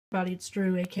Everybody, it's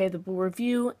Drew, aka The Bull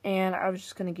Review, and I was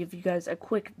just going to give you guys a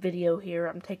quick video here.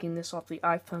 I'm taking this off the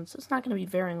iPhone, so it's not going to be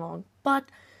very long, but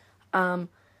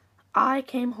I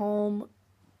came home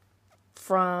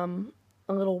from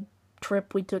a little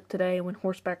trip we took today. Went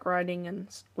horseback riding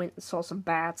and went and saw some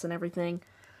bats and everything,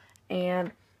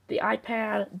 and the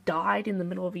iPad died in the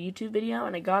middle of a YouTube video,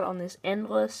 and it got on this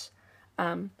endless,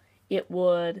 it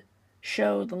would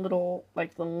show the little,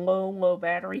 like the low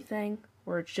battery thing,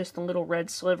 where it's just a little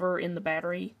red sliver in the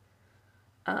battery,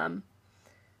 and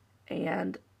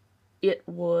it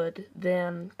would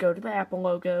then go to the Apple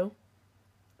logo,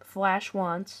 flash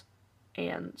once,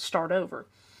 and start over.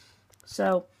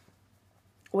 So,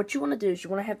 what you want to do is you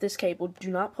want to have this cable. Do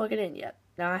not plug it in yet.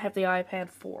 Now I have the iPad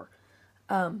 4.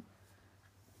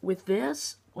 With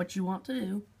this, what you want to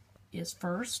do is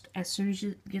first, as soon as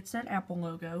it gets that Apple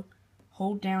logo,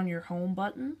 hold down your home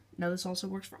button. Now this also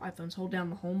works for iPhones. Hold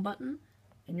down the home button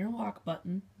and your lock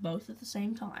button, both at the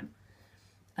same time,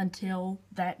 until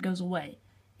that goes away.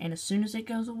 And as soon as it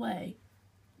goes away,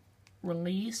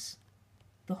 release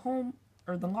the home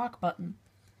or the lock button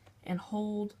and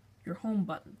hold your home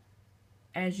button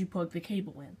as you plug the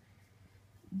cable in.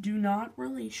 Do not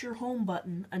release your home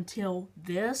button until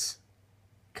this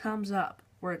comes up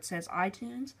where it says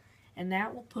iTunes, and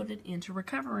that will put it into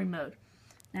recovery mode.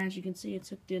 Now, as you can see, it's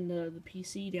hooked into the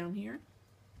PC down here.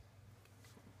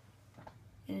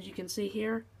 And as you can see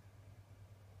here,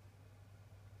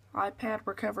 iPad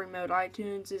recovery mode.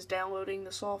 iTunes is downloading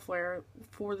the software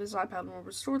for this iPad and will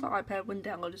restore the iPad when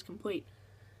download is complete.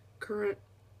 Current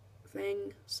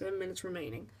thing, 7 minutes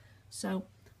remaining. So,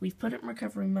 we've put it in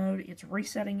recovery mode, it's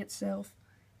resetting itself,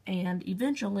 and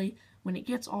eventually, when it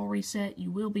gets all reset,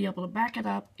 you will be able to back it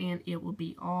up, and it will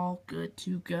be all good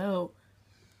to go.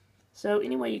 So,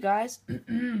 anyway, you guys,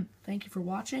 thank you for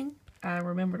watching.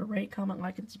 Remember to rate, comment,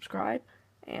 like, and subscribe,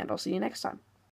 and I'll see you next time.